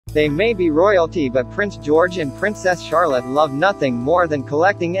They may be royalty, but Prince George and Princess Charlotte love nothing more than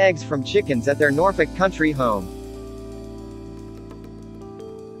collecting eggs from chickens at their Norfolk country home.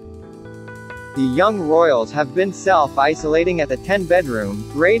 The young royals have been self-isolating at the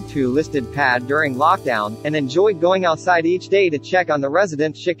 10-bedroom, Grade 2 listed pad during lockdown, and enjoy going outside each day to check on the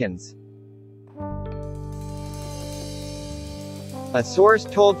resident chickens. A source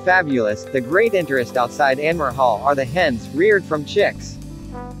told Fabulous, the great interest outside Anmer Hall are the hens, reared from chicks.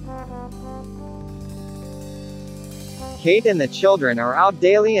 Kate and the children are out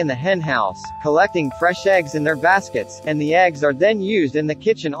daily in the hen house, collecting fresh eggs in their baskets, and the eggs are then used in the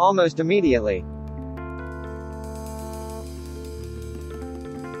kitchen almost immediately.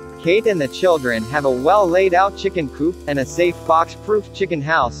 Kate and the children have a well-laid-out chicken coop, and a safe box-proof chicken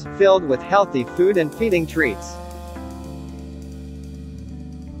house, filled with healthy food and feeding treats.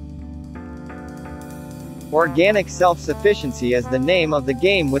 Organic self-sufficiency is the name of the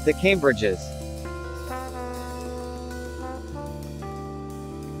game with the Cambridges.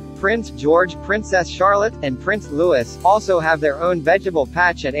 Prince George, Princess Charlotte, and Prince Louis also have their own vegetable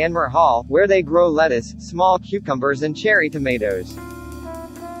patch at Anmer Hall, where they grow lettuce, small cucumbers and cherry tomatoes.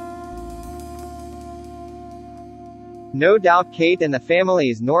 No doubt Kate and the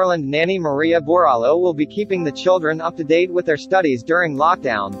family's Norland nanny Maria Borallo will be keeping the children up to date with their studies during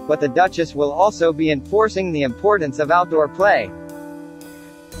lockdown, but the Duchess will also be enforcing the importance of outdoor play.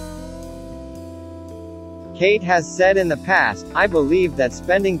 Kate has said in the past, "I believe that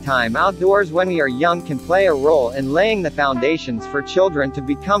spending time outdoors when we are young can play a role in laying the foundations for children to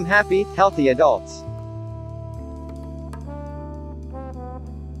become happy, healthy adults."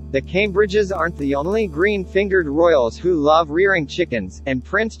 The Cambridges aren't the only green-fingered royals who love rearing chickens, and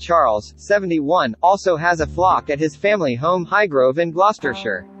Prince Charles, 71, also has a flock at his family home Highgrove in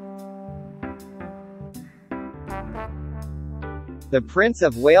Gloucestershire. The Prince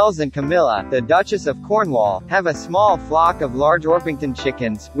of Wales and Camilla, the Duchess of Cornwall, have a small flock of large Orpington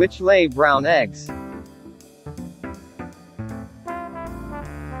chickens, which lay brown eggs.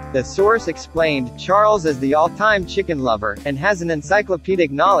 The source explained, Charles is the all-time chicken lover, and has an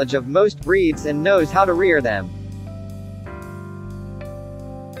encyclopedic knowledge of most breeds and knows how to rear them.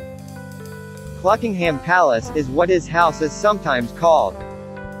 Cluckingham Palace is what his house is sometimes called.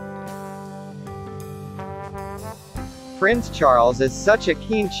 Prince Charles is such a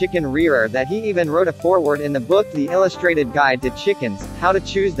keen chicken rearer that he even wrote a foreword in the book The Illustrated Guide to Chickens, How to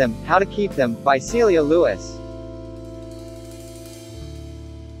Choose Them, How to Keep Them, by Celia Lewis.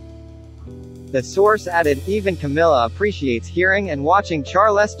 The source added, even Camilla appreciates hearing and watching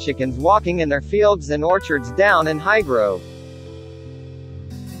Charles chickens walking in their fields and orchards down in Highgrove.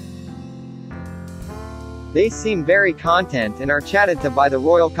 They seem very content and are chatted to by the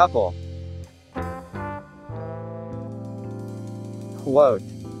royal couple. Quote,